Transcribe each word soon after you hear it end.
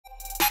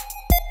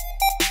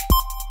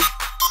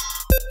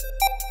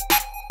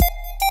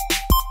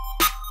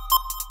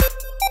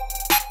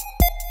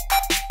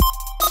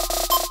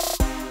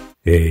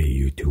Hey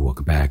YouTube,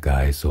 welcome back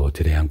guys. So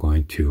today I'm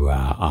going to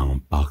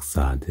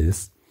unbox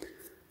this.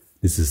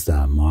 This is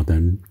a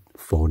modern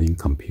folding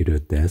computer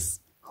desk,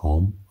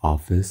 home,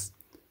 office,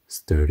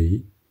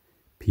 sturdy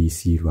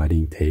PC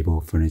writing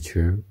table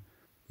furniture.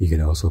 You can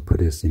also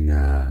put this in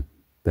a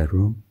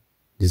bedroom.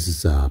 This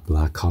is a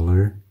black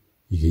color.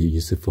 You can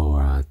use it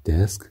for a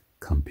desk,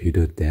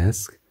 computer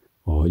desk,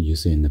 or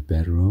use it in the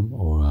bedroom,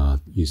 or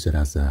use it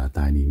as a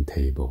dining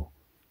table.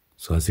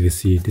 So as you can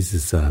see, this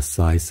is a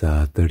size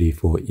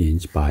 34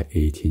 inch by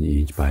 18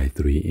 inch by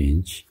 3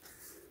 inch.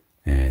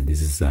 And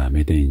this is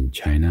made in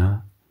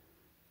China.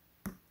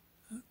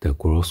 The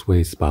gross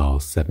weight is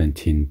about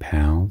 17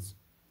 pounds.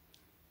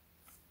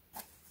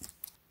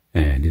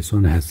 And this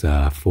one has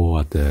 4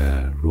 of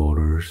the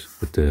rollers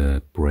with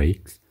the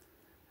brakes.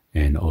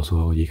 And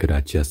also you could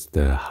adjust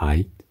the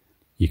height.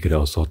 You could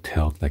also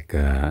tilt like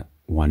a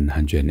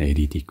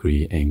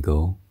 180-degree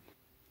angle.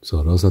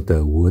 So those are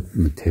the wood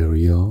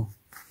material.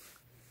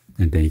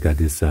 And then you got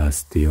this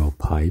steel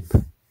pipe.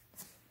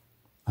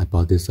 I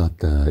bought this at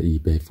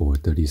eBay for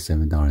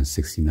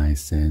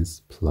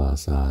 $37.69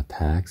 plus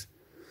tax.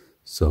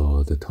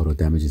 So the total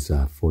damage is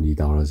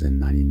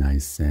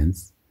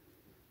 $40.99.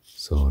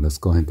 So let's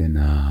go ahead and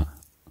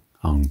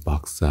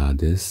unbox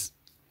this.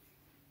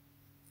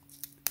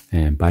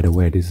 And by the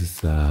way, this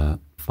is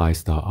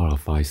 5-star out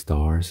of 5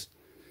 stars.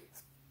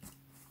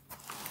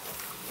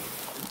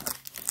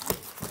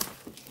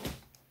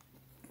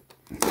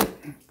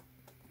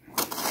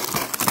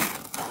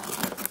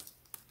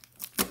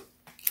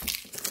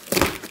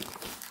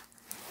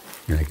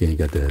 And again, you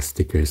got the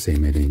sticker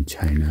saying made in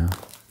China.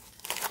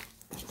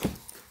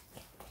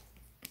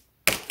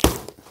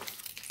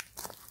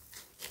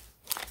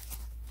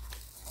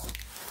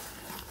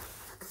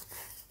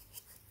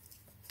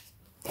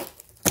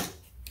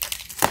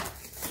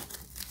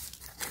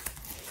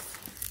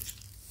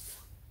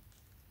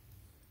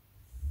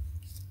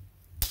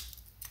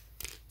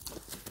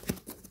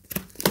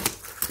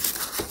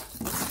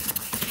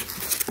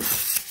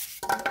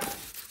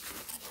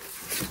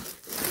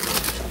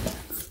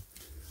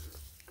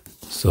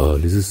 So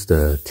this is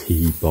the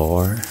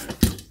T-bar.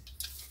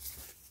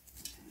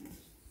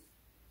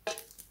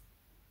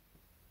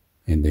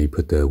 And they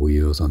put the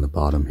wheels on the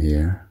bottom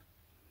here.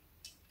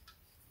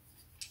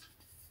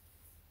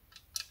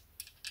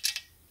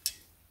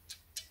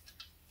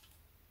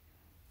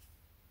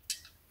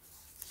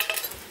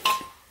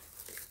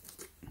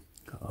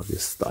 Got all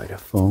this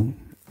styrofoam.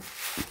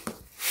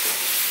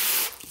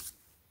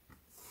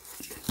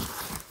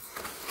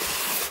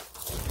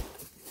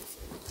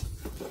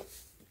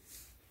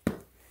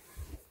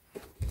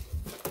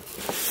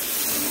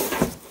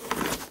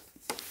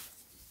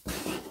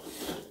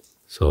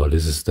 So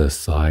this is the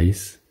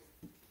size.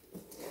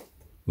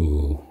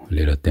 Ooh, a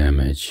little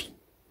damage.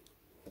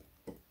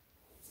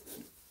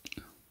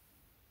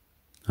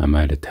 I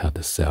might have tell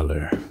the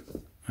seller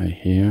right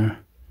here.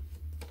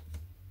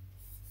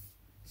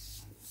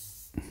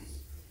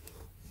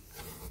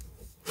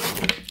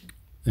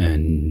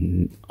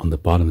 And on the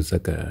bottom is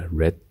like a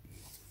red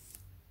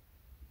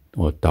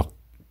or dark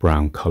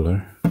brown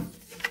color.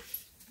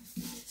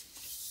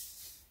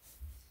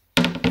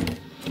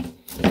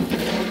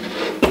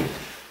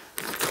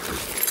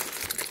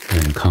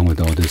 And come with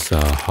all this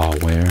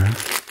hardware.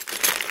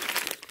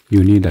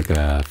 You need like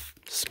a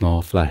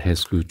small flathead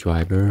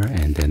screwdriver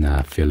and then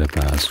a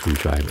Phillips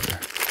screwdriver.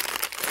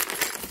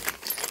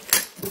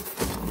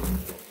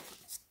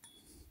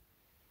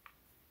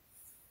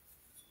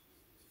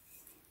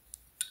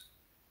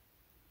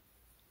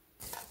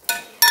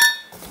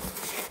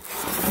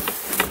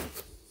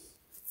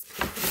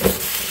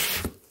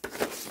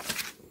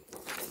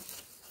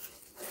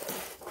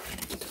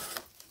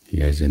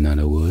 Here's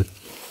another wood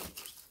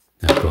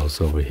that goes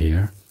over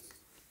here.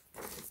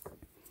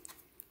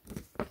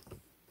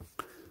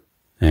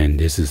 And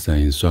this is the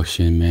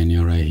instruction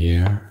manual right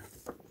here.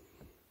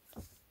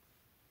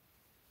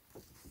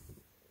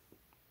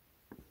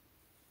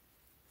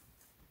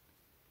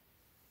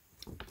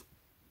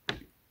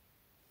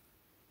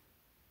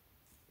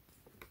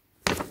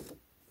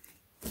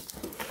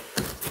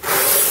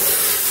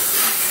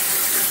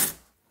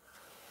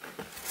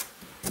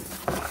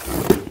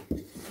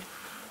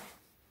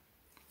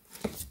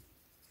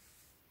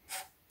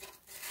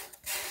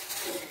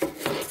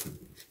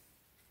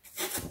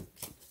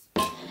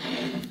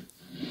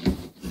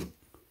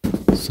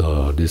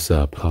 So this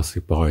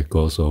plastic bar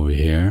goes over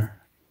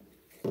here.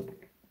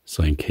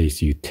 So in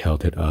case you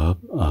tilt it up,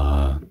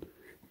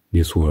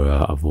 this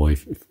will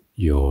avoid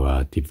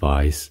your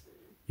device,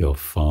 your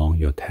phone,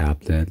 your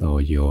tablet,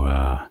 or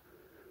your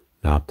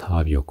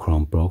laptop, your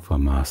Chromebook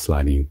from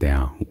sliding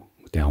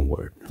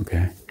downward.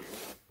 Okay.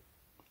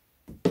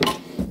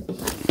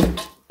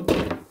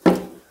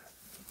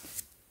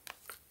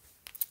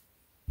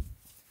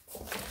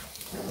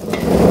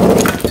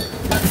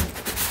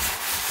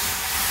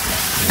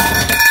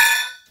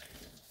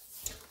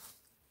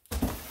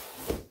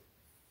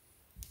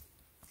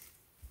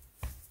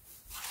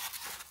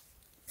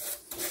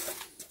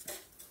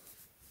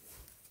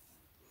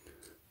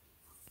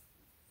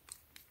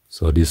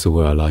 So this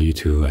will allow you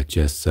to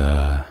adjust. This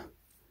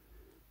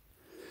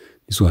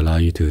will allow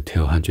you to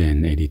tell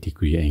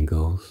 180-degree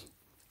angles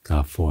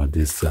for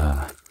this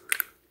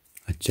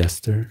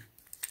adjuster.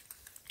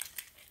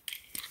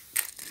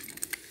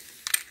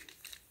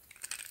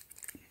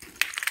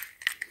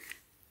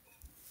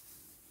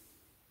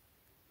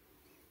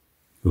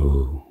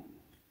 Ooh.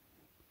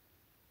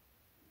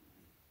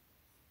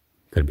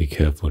 Gotta be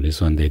careful. This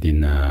one they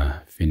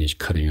didn't finish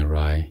cutting it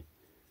right.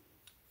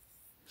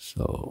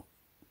 So,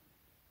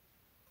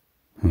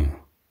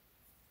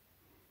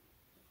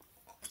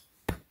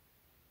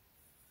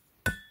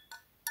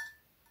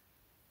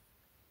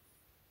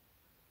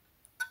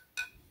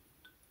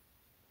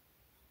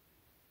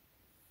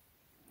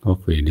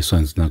 hopefully this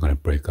one's not gonna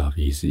break off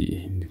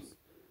easy.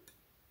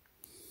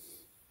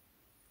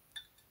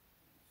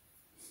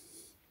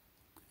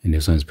 And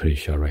this one's pretty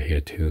short right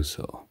here too,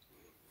 so.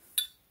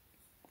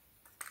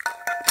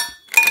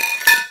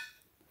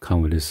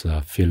 Come with this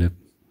Phillips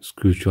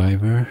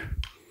screwdriver.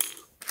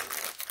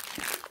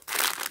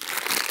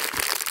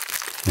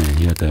 And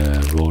here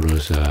the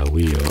rollers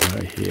wheel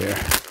right here.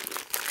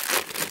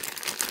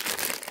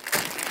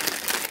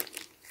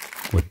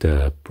 With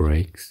the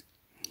brakes.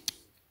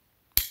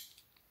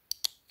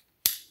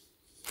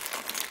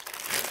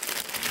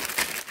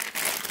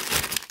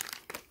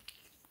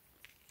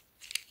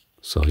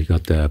 So you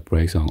got the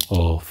brakes on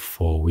all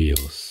 4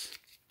 wheels.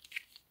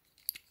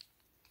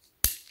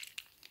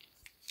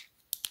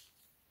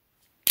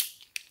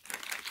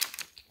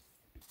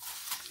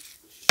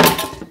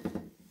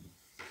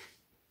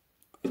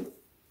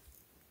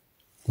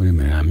 Wait a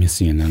minute, I'm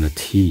missing another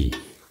T.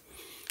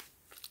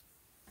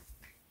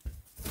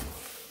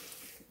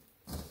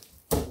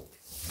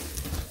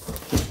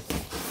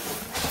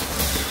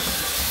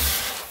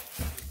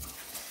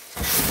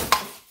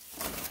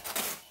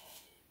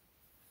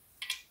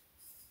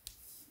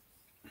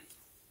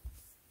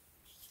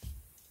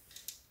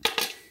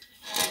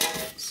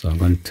 So I'm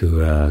going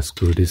to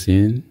screw this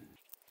in.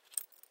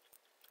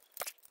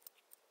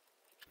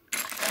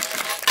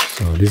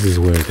 So this is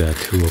where the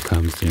tool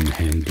comes in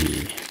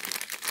handy.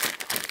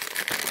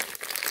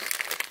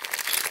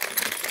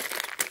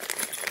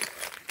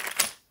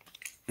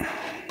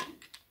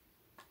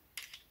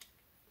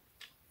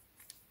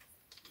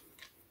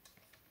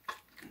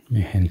 Let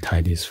me hand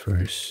tie this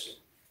first.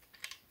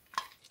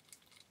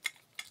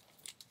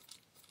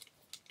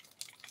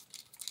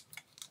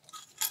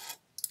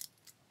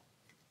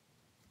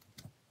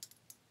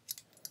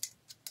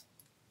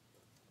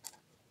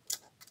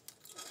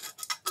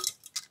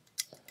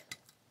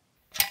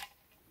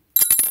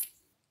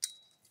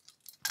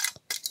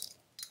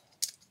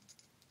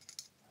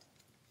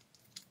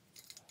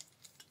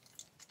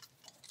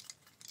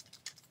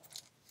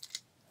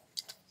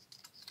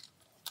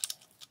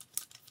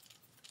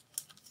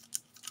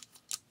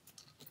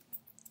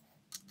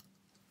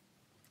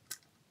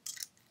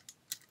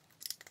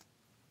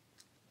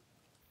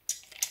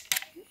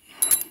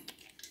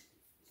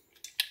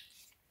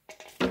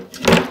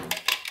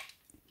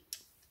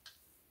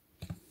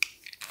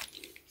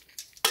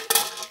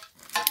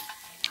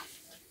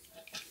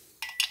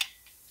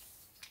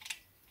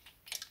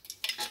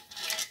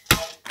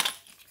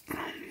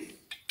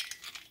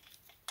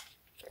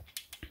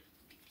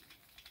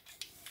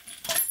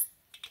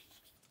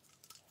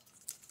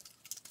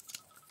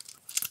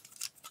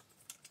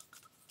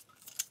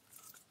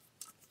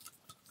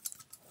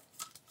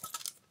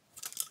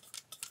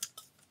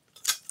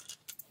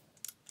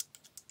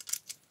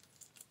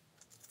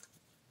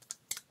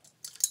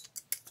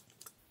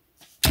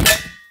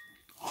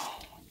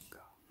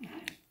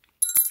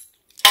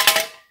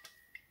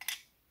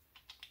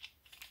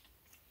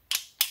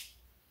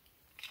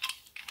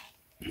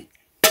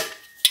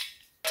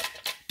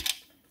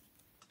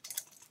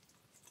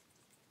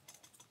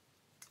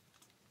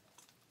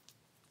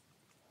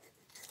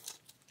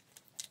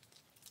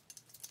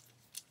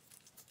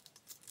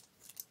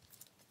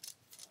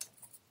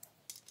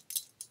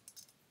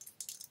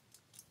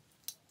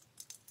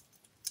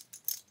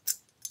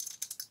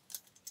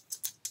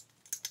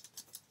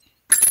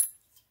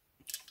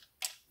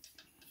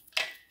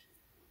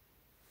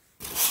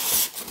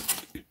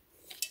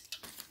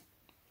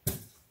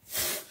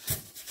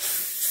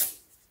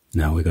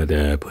 Now we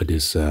gotta put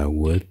this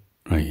wood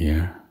right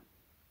here.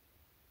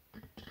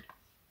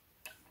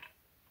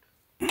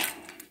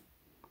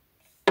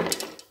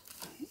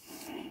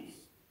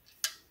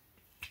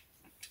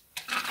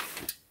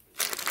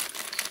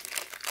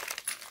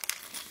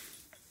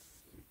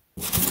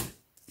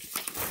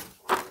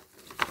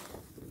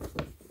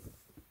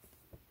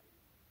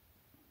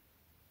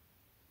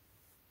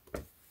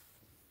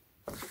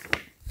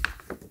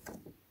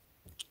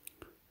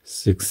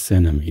 Six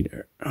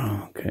centimeter.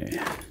 Okay.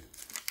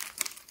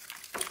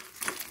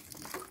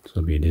 So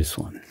it'll be this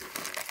one.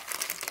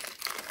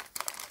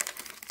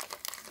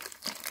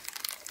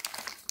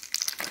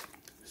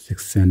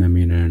 6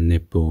 centimeter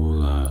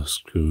nipple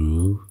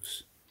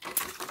screws.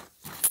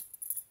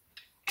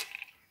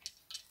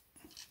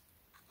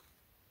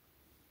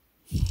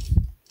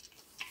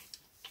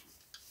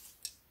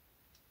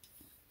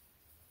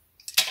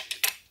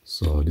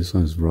 So this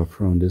one is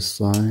rougher on this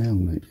side.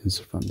 I'm going to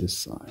insert from this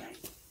side.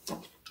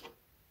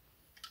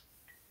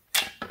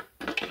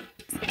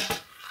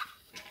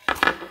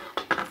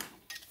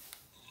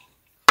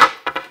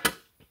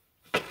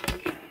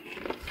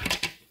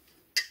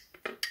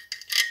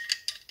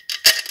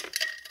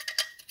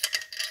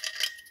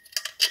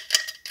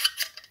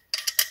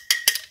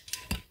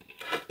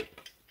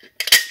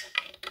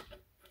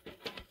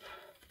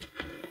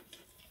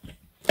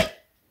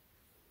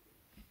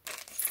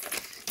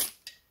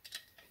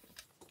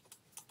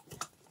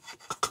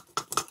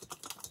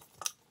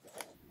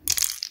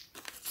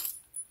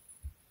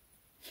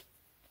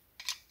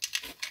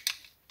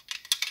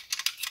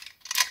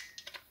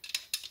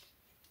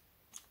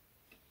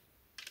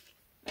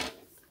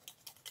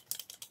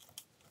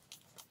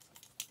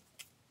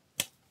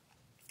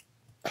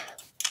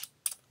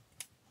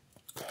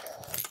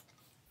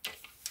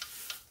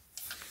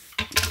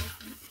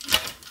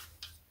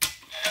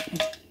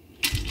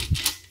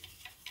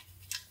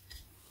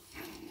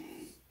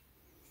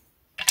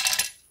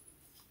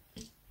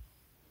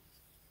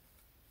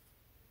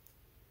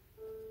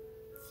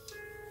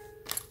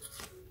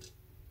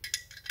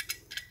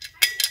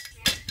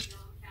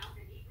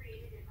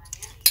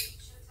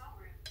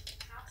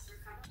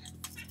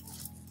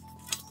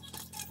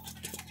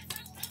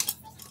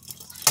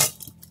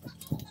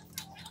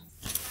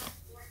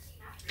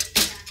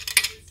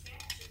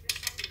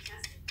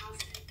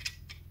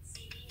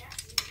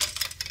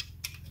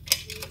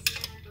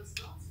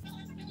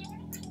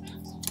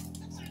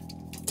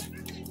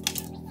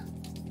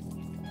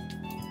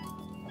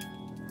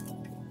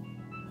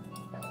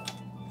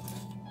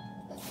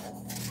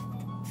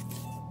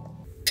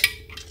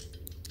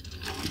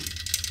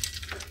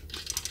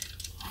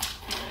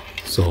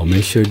 So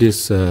make sure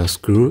this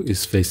screw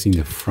is facing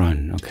the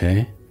front,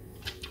 okay?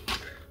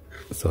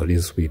 So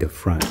this will be the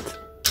front.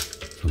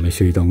 So make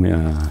sure you don't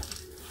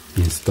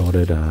install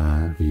it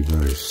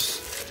reverse.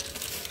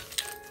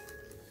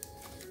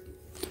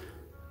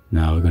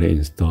 Now we're going to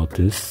install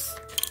this.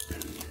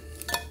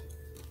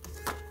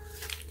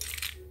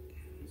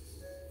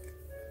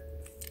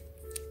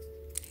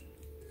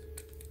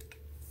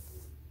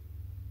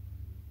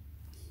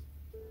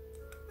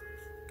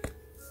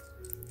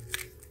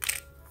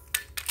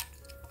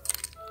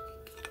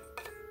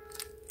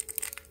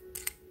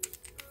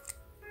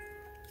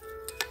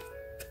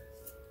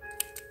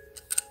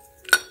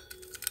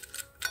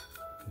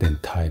 Then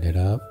tighten it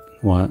up.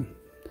 One,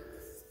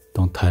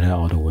 don't tighten it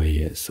all the way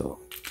yet. So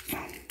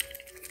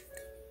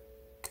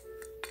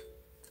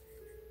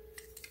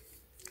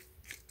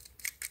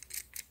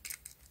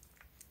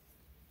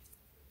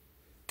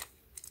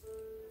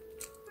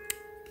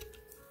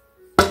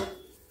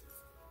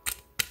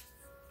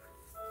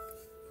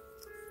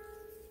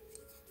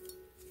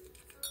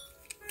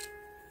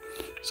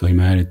you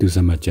might have to do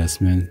some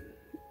adjustment.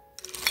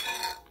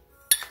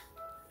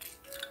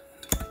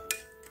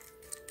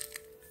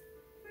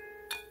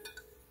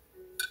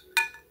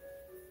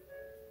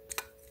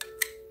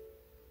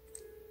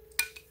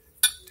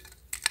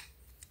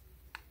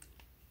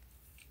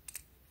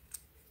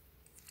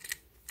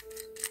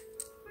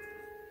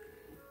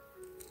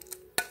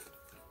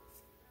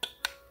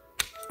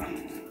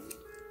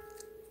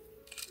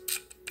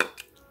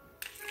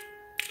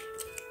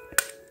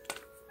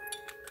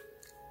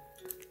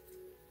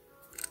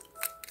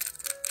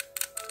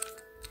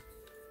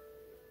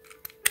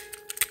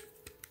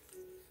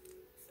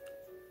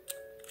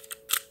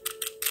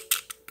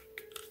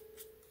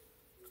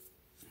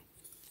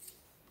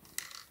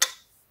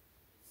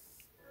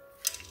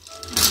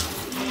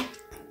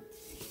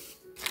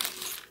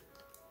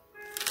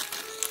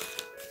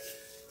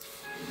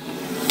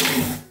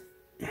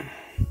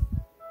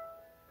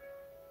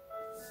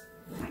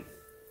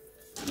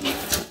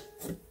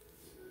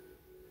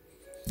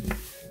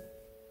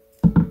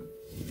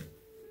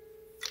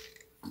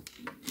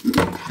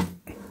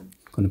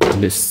 Gonna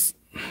put this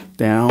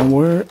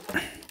downward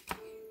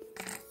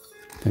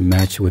and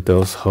match with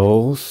those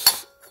holes.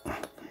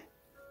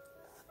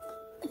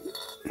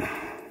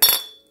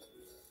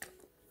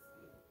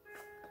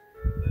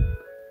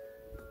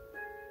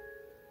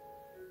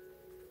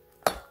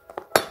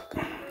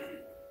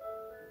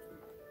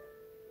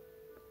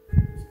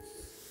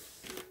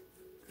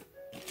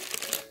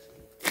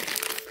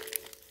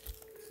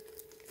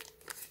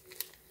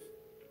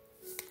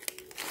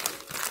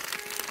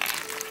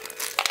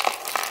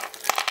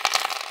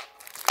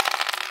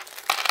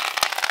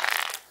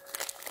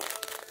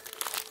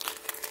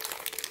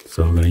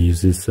 So I'm going to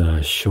use this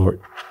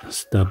short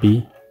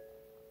stubby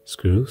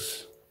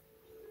screws.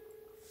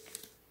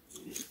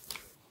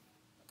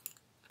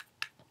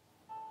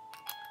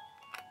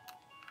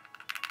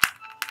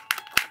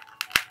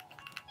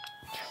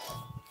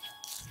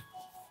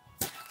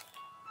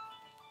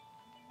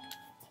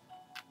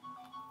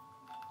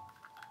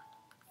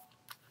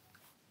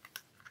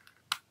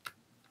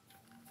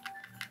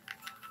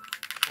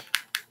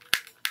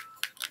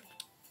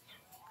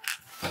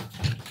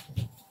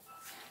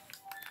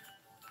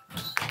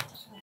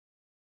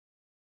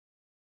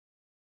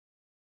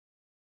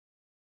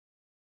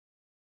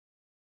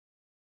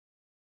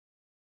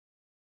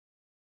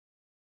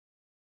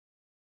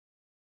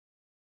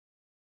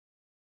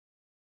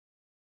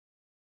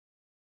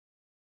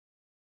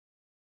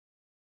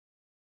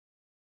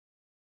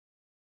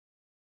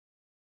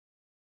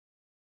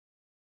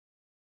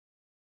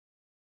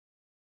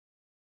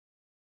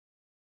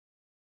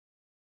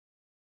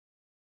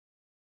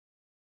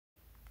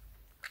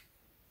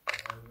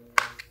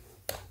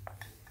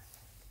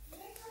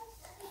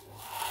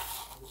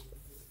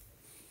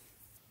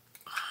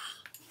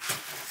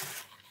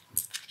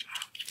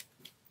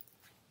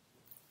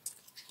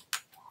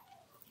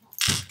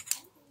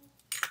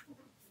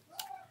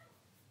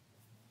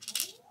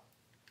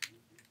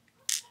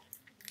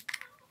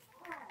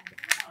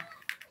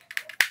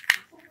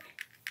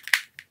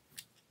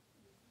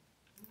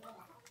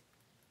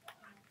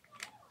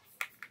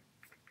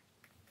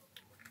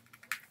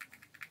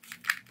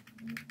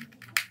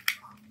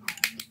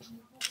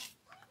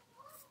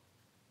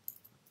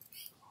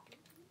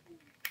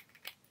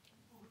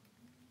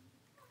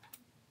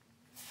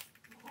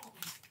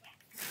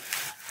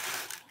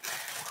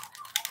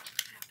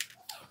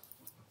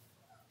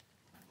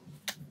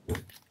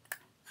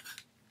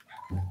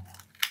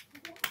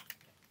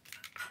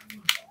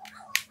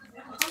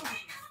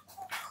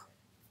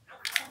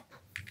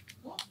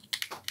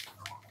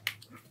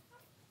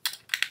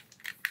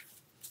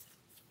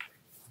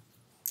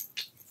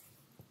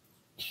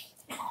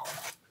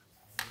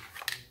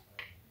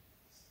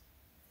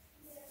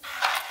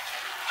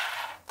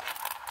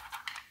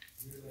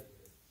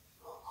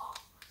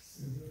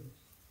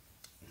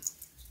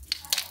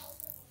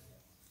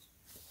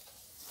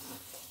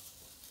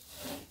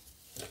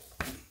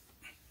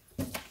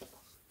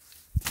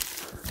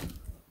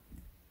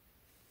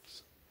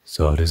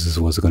 So this is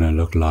what's gonna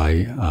look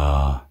like.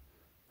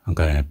 I'm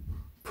gonna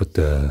put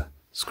the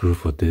screw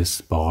for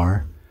this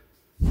bar,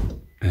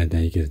 and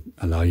then you can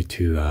allow you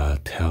to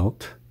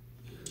tilt.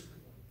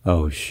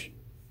 Oh,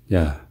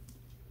 yeah.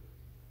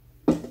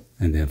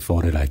 And then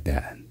fold it like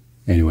that.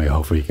 Anyway,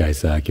 hopefully you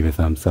guys give it a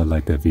thumbs up,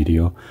 like the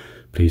video.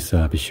 Please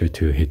be sure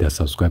to hit that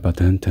subscribe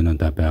button, turn on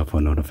that bell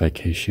for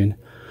notification,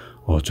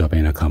 or drop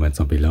in the comments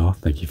on below.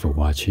 Thank you for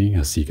watching.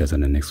 I'll see you guys on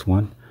the next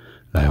one.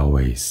 Like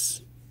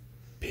always,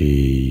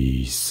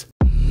 peace.